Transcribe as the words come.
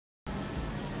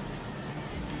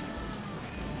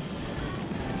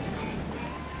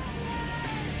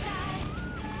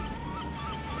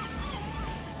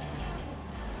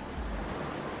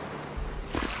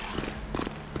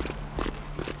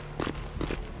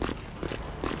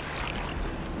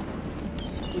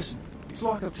It's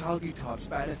like I've told you types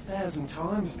about 1,000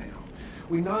 times now.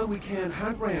 We know we can't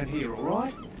hunt round here,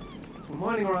 alright? We're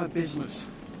minding our own business.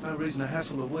 No reason to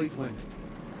hassle the weaklings.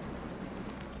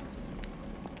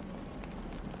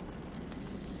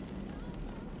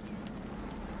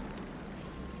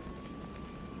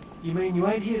 You mean you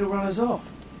ain't here to run us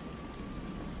off?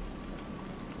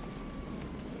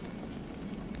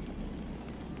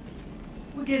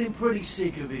 We're getting pretty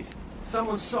sick of it.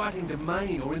 Someone's sighting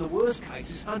domain, or in the worst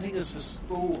cases, hunting us for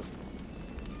sport.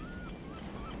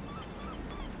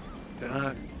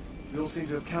 Dunno. We all seem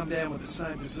to have come down with the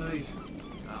same disease.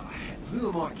 Oh, who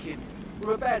am I kidding?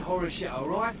 We're a bad horror show,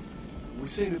 alright? We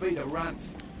seem to be the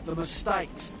runts, the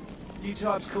mistakes. You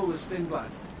types call us thin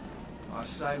bloods. I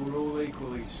say we're all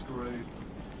equally screwed.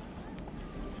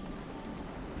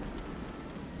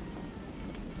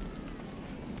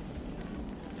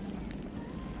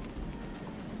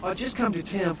 I just come to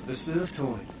town for the surf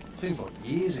tourney. Seems like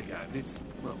years ago, but it's,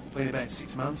 well, been about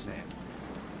 6 months now.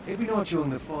 Every night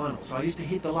during the finals, I used to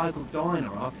hit the local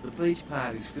diner after the beach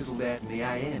parties fizzled out in the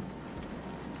AM.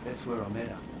 That's where I met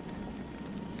her.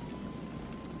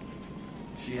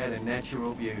 She had a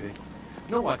natural beauty.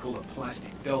 Not like all the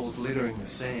plastic dolls littering the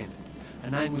sand.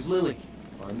 Her name was Lily.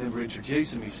 I remember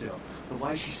introducing myself, the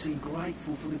way she seemed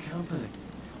grateful for the company.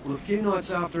 Well, a few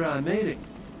nights after our meeting,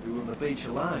 we were on the beach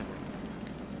alone.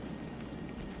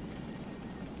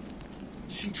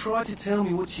 She tried to tell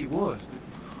me what she was,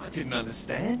 but I didn't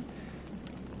understand.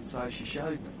 And so she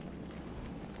showed me.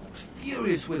 I was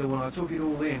furious with her when I took it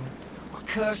all in. I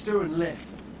cursed her and left,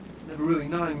 never really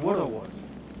knowing what I was.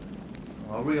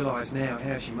 I realise now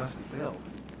how she must have felt.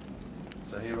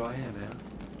 So here I am now,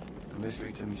 a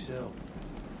mystery to myself.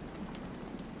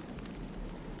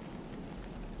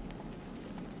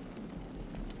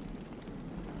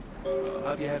 Well, I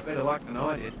hope you have better luck than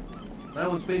I did. No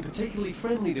one's been particularly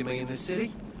friendly to me in this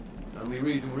city. The only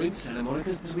reason we're in Santa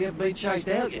Monica is because we haven't been chased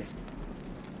out yet.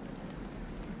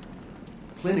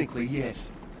 Clinically,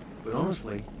 yes. But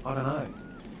honestly, I don't know.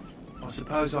 I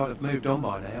suppose I'd have moved on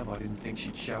by now if I didn't think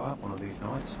she'd show up one of these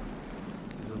nights.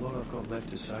 There's a lot I've got left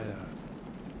to say to her.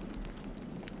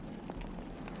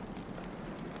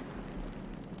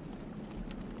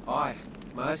 Aye,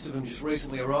 most of them just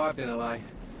recently arrived in LA.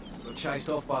 Got chased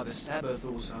off by the Sabbath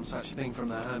or some such thing from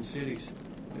their home cities.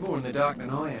 They're more in the dark than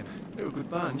I am. They're a good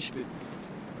bunch, but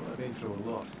well, they've been through a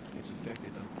lot. It's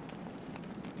affected them.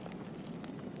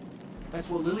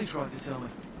 That's what Lily tried to tell me.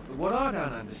 But what I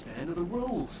don't understand are the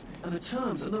rules, and the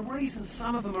terms, and the reasons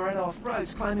some of them are at our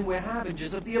throats claiming we're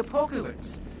harbingers of the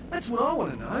apocalypse. That's what I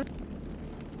want to know.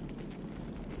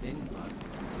 Thin blood.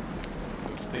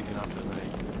 Looks thick enough to me.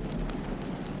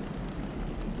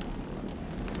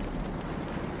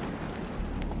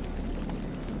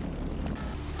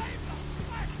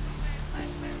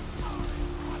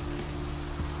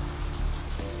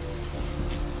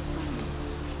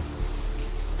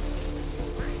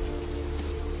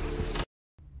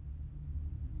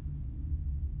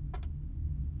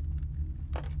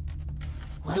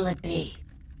 What'll it be?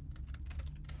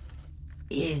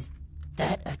 Is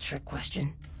that a trick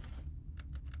question?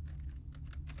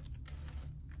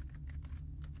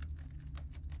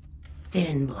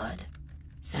 Thin blood.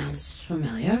 Sounds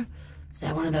familiar. Is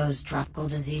that one of those tropical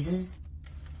diseases?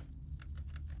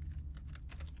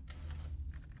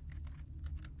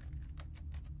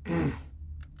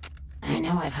 I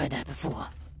know I've heard that before.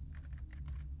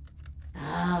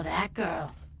 Oh, that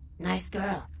girl. Nice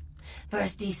girl.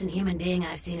 First decent human being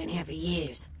I've seen in here for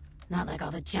years. Not like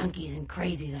all the junkies and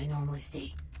crazies I normally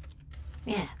see.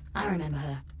 Yeah, I remember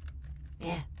her.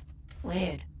 Yeah,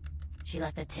 weird. She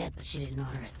left a tip, but she didn't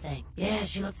order a thing. Yeah,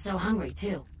 she looked so hungry,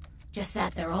 too. Just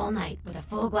sat there all night with a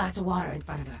full glass of water in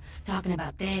front of her, talking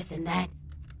about this and that.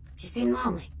 She seemed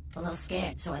lonely, a little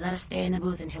scared, so I let her stay in the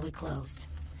booth until we closed.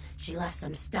 She left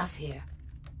some stuff here.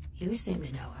 You seem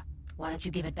to know her. Why don't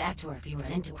you give it back to her if you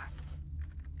run into her?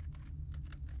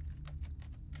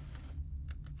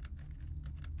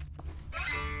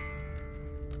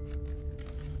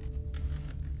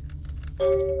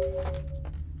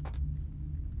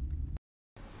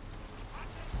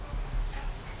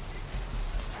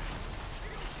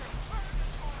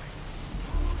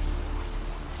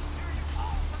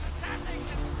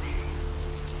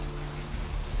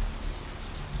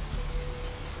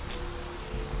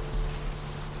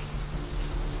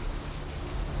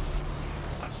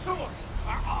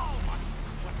 Are all one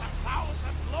with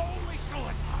 1,000 lonely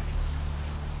suicides.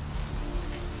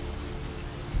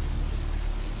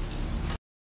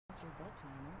 It's your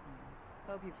bedtime, aren't you?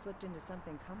 Hope you've slipped into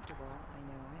something comfortable. I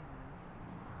know I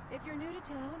have. If you're new to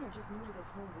town or just new to this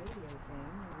whole radio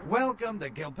thing... Welcome to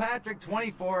Kilpatrick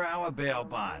 24-hour bail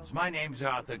bonds. My name's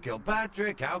Arthur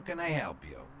Kilpatrick. How can I help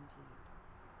you?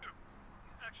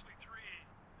 Actually, 3.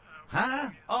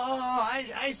 Huh? Oh,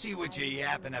 I see what you're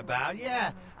yapping about.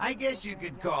 Yeah, I guess you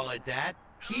could call it that.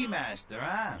 Keymaster,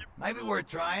 huh? Might be worth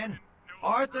trying.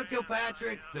 Arthur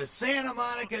Kilpatrick, the Santa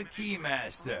Monica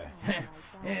Keymaster.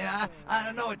 Yeah, I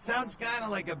don't know. It sounds kind of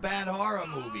like a bad horror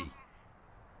movie.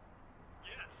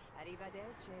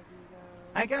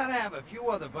 I gotta have a few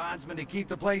other bondsmen to keep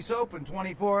the place open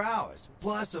 24 hours,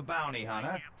 plus a bounty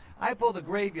hunter. I pull the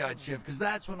graveyard shift because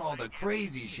that's when all the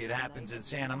crazy shit happens in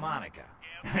Santa Monica.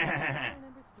 Number 3,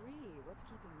 what's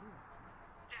keeping you up?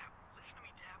 Dab, listen to me,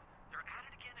 Dab. They're at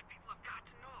it again, and people have got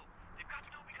to know. They've got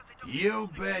to know because they don't... You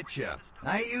betcha.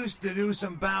 I used to do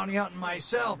some bounty hunting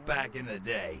myself back in the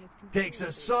day. Takes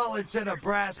a solid set of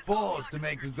brass balls to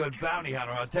make a good bounty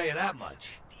hunter, I'll tell you that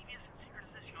much. Devious and secret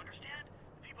is this, you understand?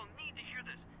 People need to hear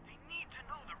this. They need to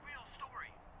know the real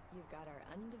story. You've got our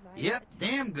undivided... Yep,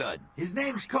 damn good. His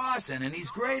name's Carson, and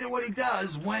he's great at what he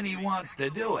does when he wants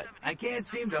to do it. I can't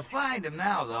seem to find him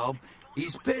now, though.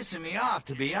 He's pissing me off,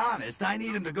 to be honest. I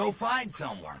need him to go find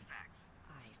someone.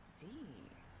 I see.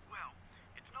 Well,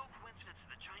 it's no coincidence that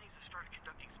the Chinese have started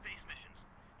conducting space missions.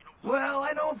 You know, Well,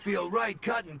 I don't feel right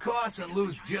cutting Carson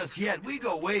loose just yet. We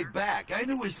go way back. I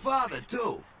knew his father,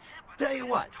 too. Tell you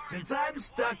what, since I'm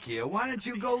stuck here, why don't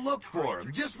you go look for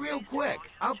him? Just real quick.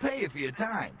 I'll pay you for your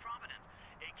time. Providence,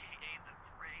 a.k.a. the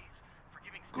craze for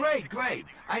giving... Great, great.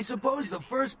 I suppose the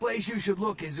first place you should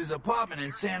look is his apartment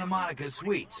in Santa Monica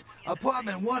Suites.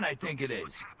 Apartment 1, I think it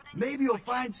is. Maybe you'll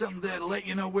find something there to let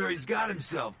you know where he's got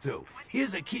himself to.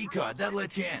 Here's a key card. That'll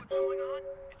let you in. Going on?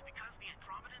 It's because the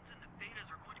Andromedans and the Betas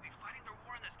are going to be fighting their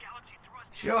war in this galaxy through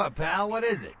us. Sure, pal. What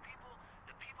is it?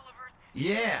 The people of Earth...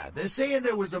 Yeah, they're saying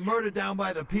there was a murder down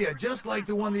by the pier, just like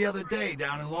the one the other day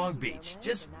down in Long Beach.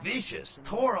 Just vicious.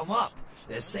 Tore 'em up.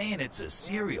 They're saying it's a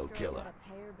serial killer. Gotta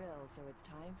pay her bill, so it's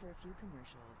time for a few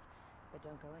commercials. But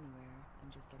don't go anywhere.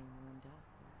 I'm just getting warmed up.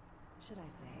 Should I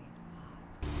say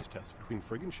hot? Taste test between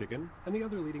friggin' chicken and the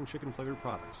other leading chicken-flavored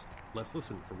products. Let's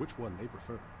listen for which one they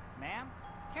prefer. Ma'am,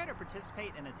 care to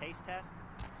participate in a taste test?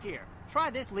 Here, try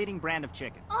this leading brand of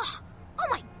chicken. Oh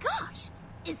my gosh!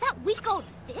 Is that week-old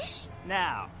fish?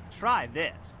 Now, try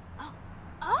this.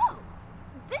 Oh,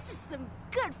 this is some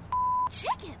good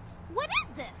chicken. What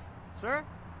is this? Sir,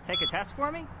 take a test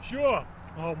for me? Sure.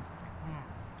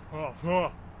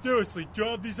 Seriously, do you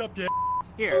have these up your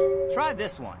Here, try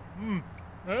this one.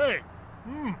 Hey.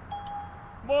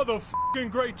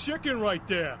 Motherfucking great chicken right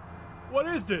there. What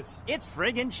is this? It's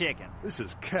friggin' chicken. This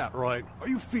is cat, right? Are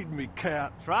you feeding me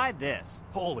cat? Try this.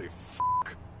 Holy f***.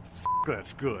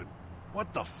 That's good.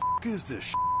 What the f*** is this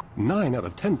sh**? 9 out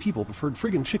of 10 people preferred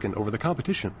friggin' chicken over the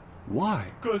competition.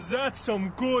 Why? 'Cause that's some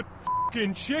good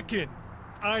fucking chicken.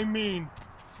 I mean,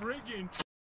 friggin'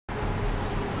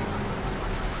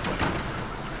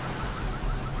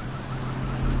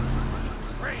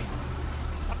 Free.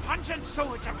 It's the pungent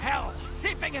sewage of hell,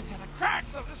 seeping into the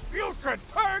cracks of this putrid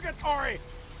purgatory.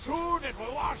 Soon it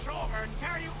will wash over and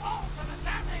carry you all to the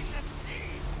damnation sea.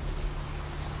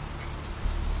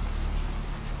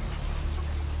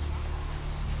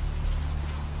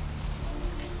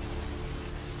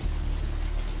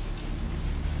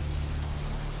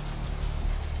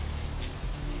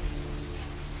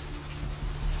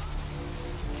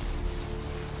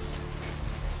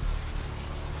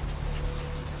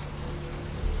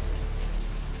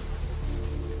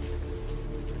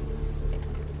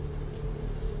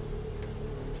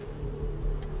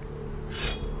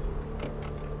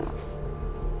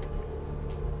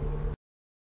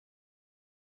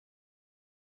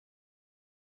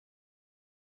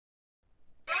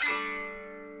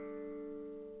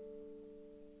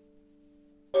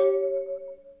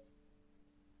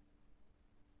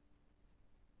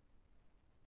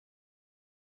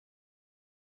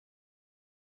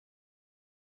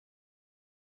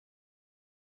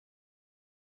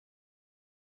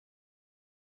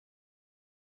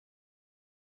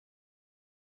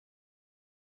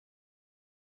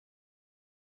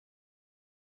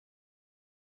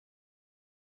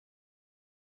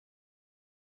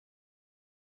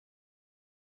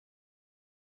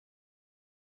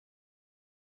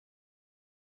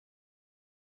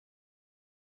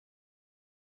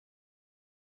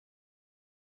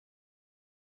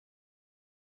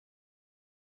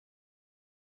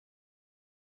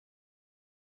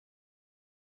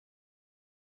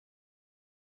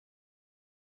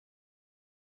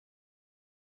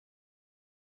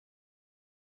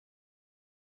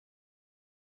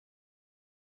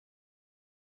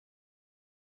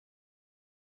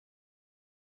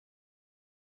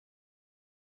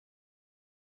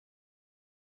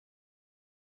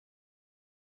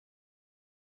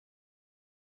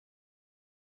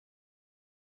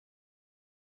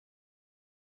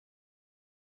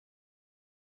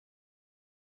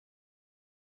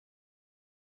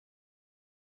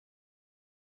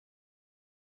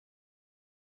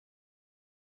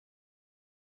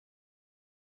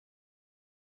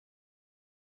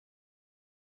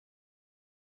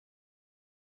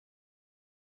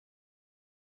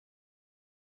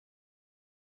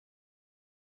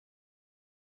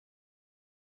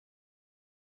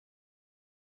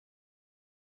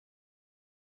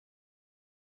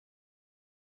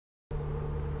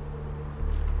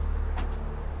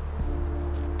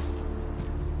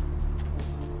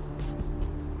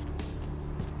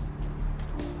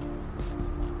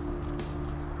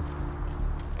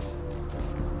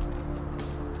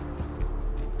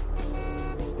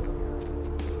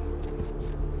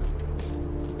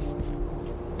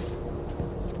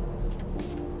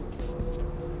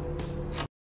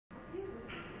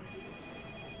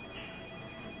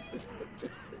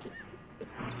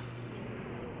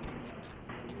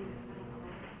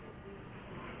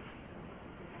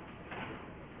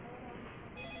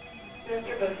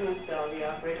 Dr. Booth, tell the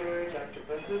operator. Dr.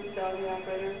 Booth, tell the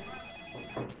operator.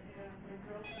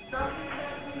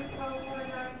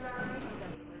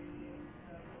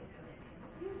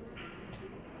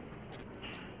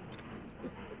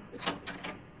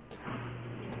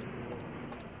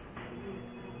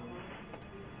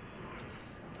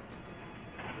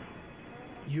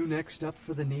 You next up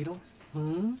for the needle?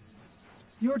 Hmm?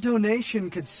 Your donation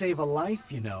could save a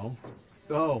life, you know.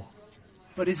 Oh,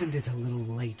 but isn't it a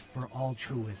little late for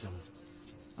altruism?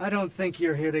 I don't think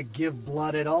you're here to give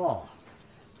blood at all.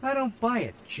 I don't buy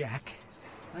it, Jack.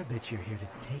 I bet you're here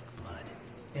to take blood.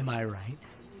 Am I right?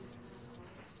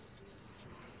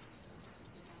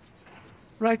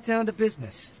 Right down to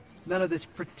business. None of this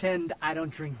pretend I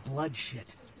don't drink blood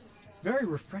shit. Very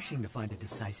refreshing to find a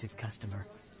decisive customer.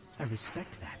 I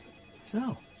respect that.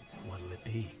 So, what'll it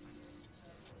be?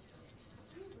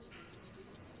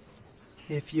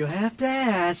 If you have to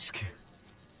ask.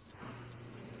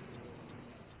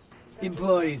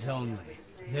 Employees only.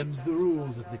 Them's the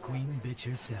rules of the Queen Bitch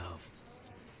herself.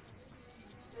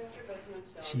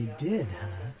 She did,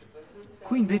 huh?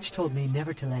 Queen Bitch told me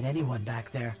never to let anyone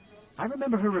back there. I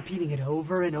remember her repeating it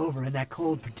over and over in that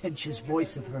cold, pretentious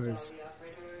voice of hers.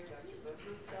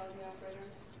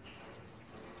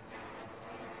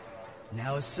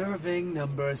 Now serving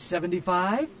number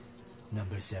 75?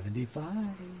 Number 75.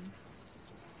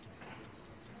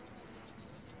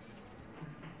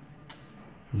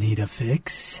 Need a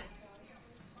fix?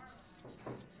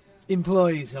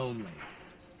 Employees only.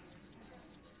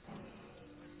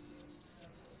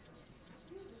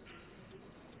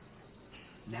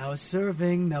 Now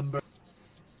serving number...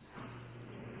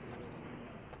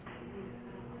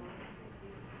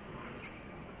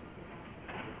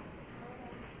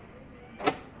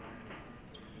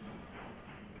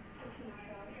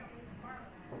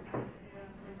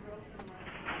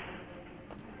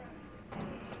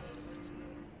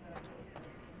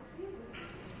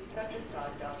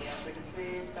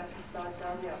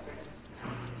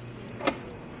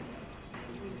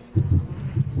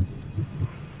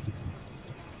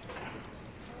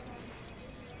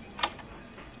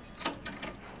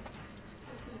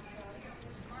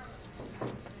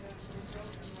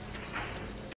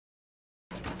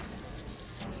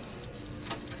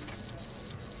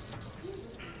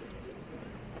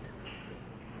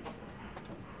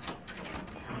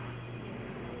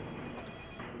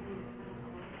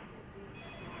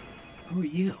 Who are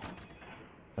you?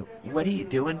 What are you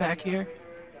doing back here?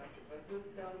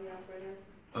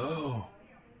 Oh,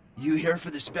 you here for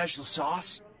the special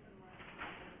sauce?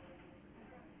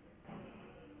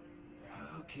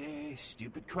 Okay,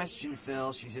 stupid question,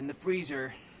 Phil. She's in the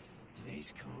freezer.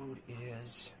 Today's code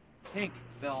is pink,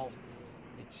 Phil.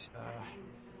 It's,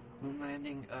 moon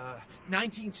landing,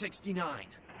 1969.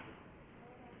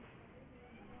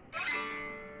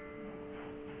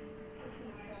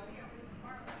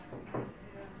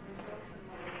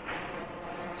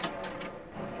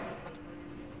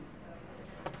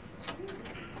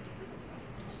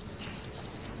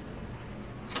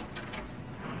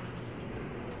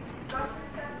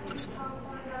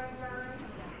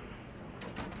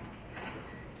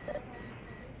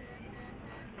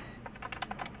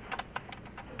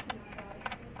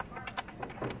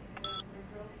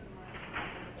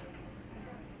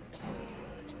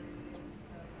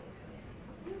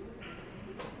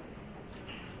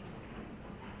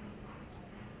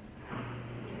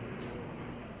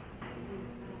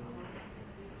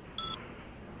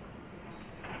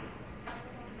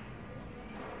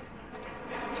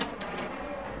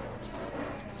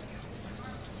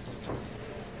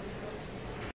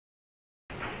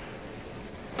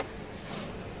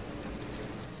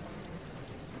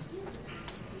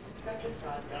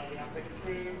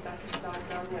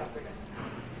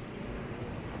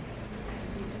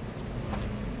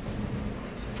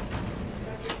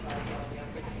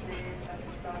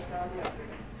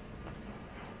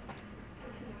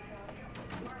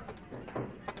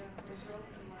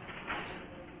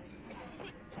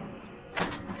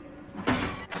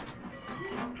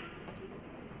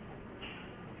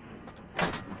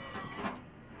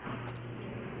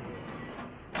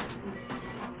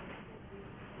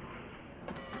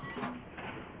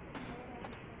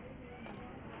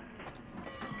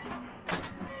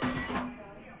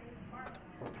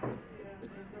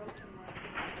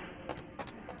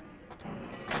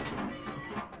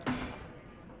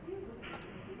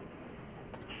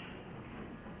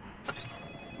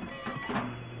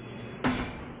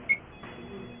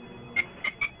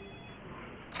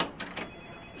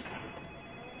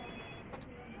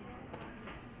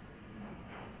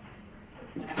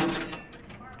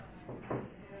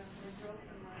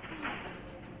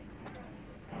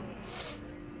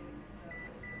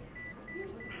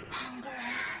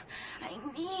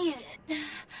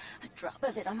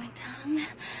 of it on my tongue,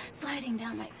 sliding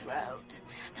down my throat.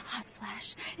 The hot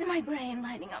flash in my brain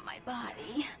lighting up my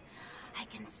body. I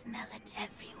can smell it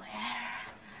everywhere.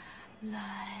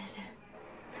 Blood.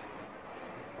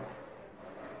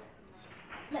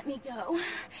 Let me go.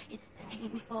 It's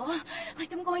painful,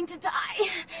 like I'm going to die.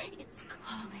 It's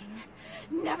calling.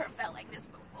 Never felt like this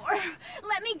before.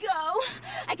 Let me go.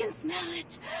 I can smell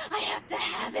it. I have to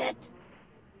have it.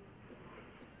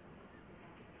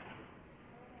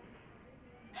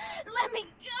 Let me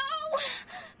go.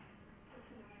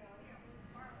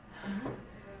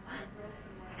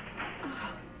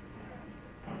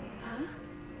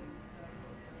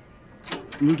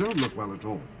 You don't look well at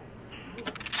all.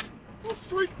 Oh,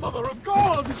 sweet mother of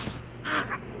God!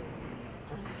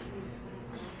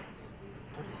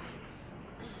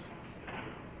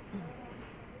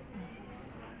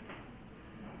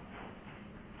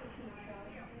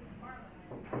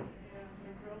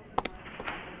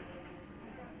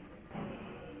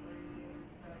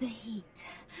 The heat.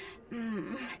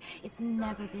 It's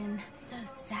never been so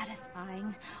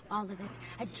satisfying. All of it.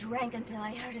 I drank until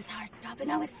I heard his heart stop,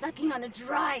 and I was sucking on a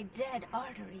dry, dead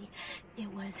artery.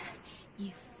 It was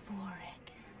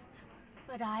euphoric.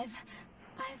 But I've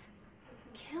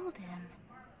killed him.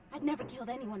 I've never killed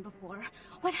anyone before.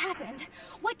 What happened?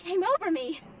 What came over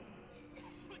me?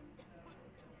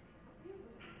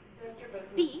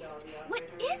 Beast? What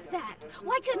is that?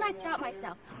 Why couldn't I stop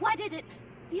myself? Why did it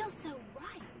feel so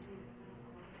right?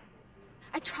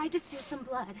 I tried to steal some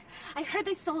blood. I heard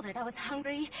they sold it. I was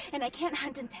hungry, and I can't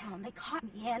hunt in town. They caught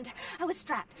me, and I was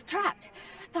trapped.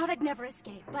 Thought I'd never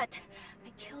escape, but I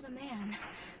killed a man.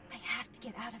 I have to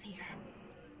get out of here.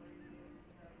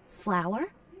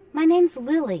 Flower? My name's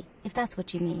Lily, if that's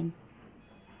what you mean.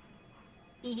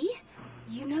 E?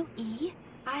 You know E?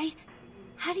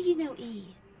 How do you know E?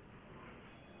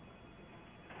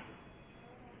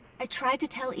 I tried to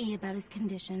tell E about his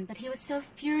condition, but he was so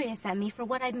furious at me for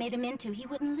what I'd made him into, he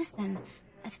wouldn't listen.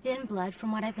 A thin blood,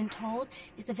 from what I've been told,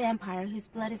 is a vampire whose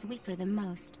blood is weaker than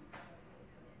most.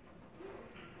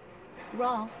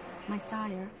 Rolf, my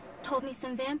sire, told me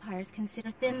some vampires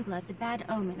consider thin bloods a bad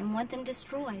omen and want them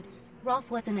destroyed. Rolf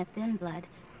wasn't a thin blood,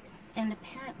 and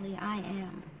apparently I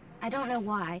am. I don't know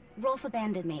why. Rolf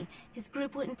abandoned me. His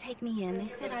group wouldn't take me in. They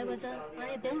said I was a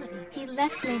liability. He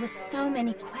left me with so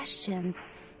many questions.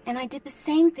 And I did the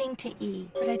same thing to E,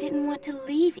 but I didn't want to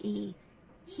leave E.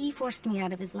 He forced me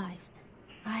out of his life.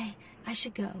 I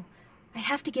should go. I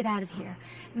have to get out of here.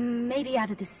 Maybe out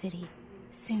of the city.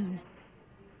 Soon.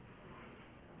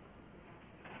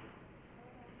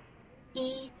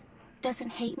 E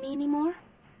doesn't hate me anymore?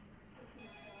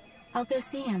 I'll go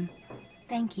see him.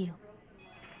 Thank you.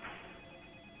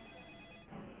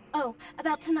 Oh,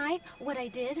 about tonight, what I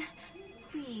did?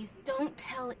 Please, don't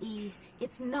tell E.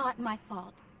 It's not my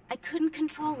fault. I couldn't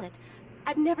control it.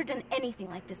 I've never done anything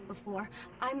like this before.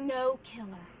 I'm no killer.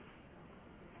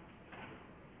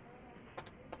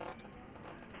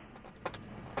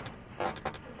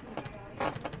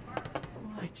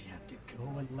 Why'd you have to go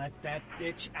and let that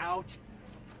bitch out?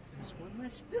 There's one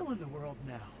less Phil in the world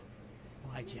now.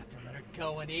 Why'd you have to let her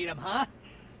go and eat him, huh?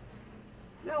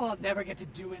 Now I'll never get to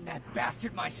do in that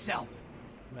bastard myself.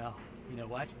 Well, you know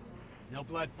what? No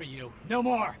blood for you. No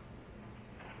more!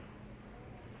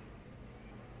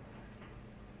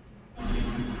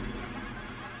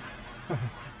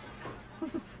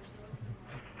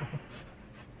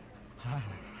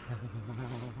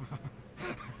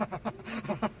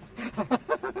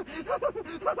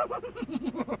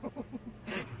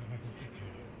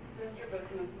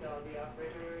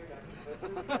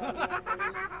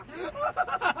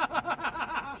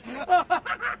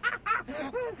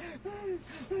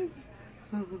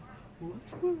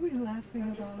 What were we laughing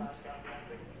about?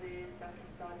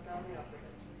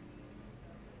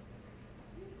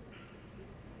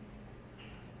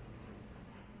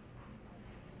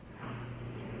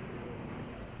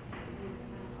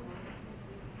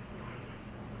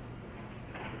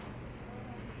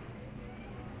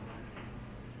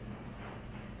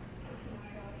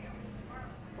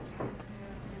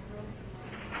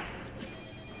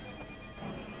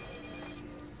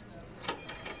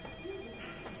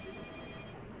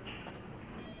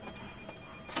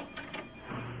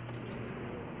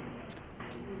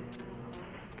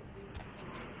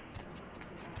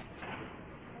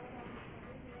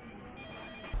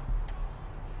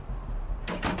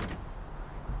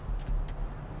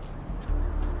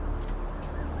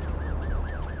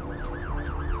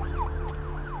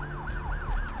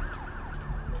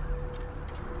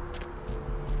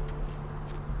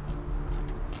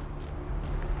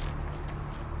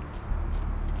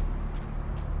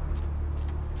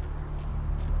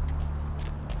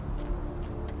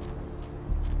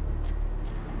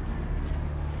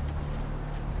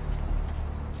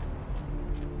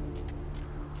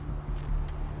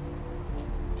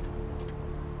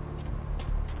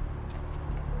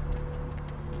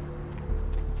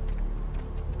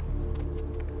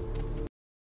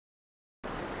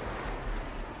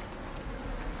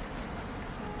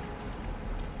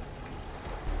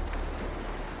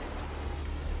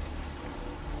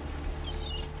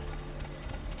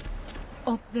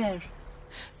 Up there.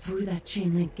 Through that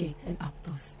chain link gate and up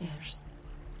those stairs.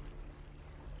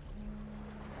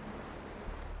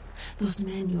 Those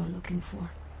men you're looking for.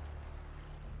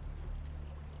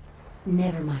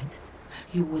 Never mind.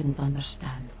 You wouldn't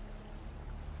understand.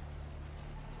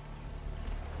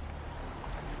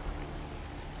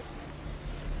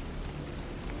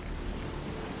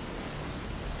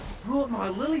 Brought my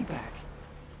Lily back.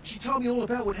 She told me all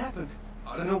about what happened.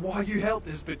 I don't know why you helped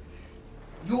us, but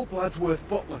your blood's worth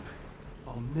bottling.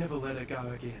 I'll never let her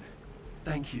go again.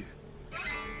 Thank you.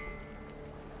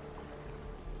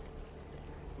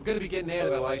 I'm gonna be getting out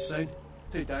of LA soon.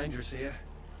 Too dangerous here.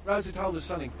 Rosa told us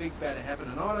something big's about to happen,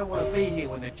 and I don't want to be here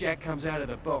when the jack comes out of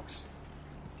the box.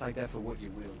 Take that for what you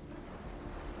will.